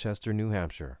in Manchester, New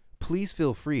Hampshire. Please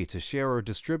feel free to share or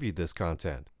distribute this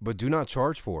content, but do not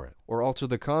charge for it or alter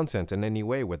the content in any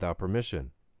way without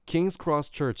permission. King's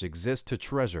Cross Church exists to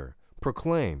treasure,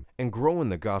 proclaim, and grow in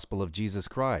the gospel of Jesus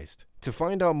Christ. To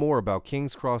find out more about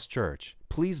King's Cross Church,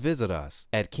 please visit us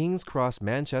at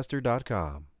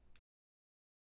kingscrossmanchester.com.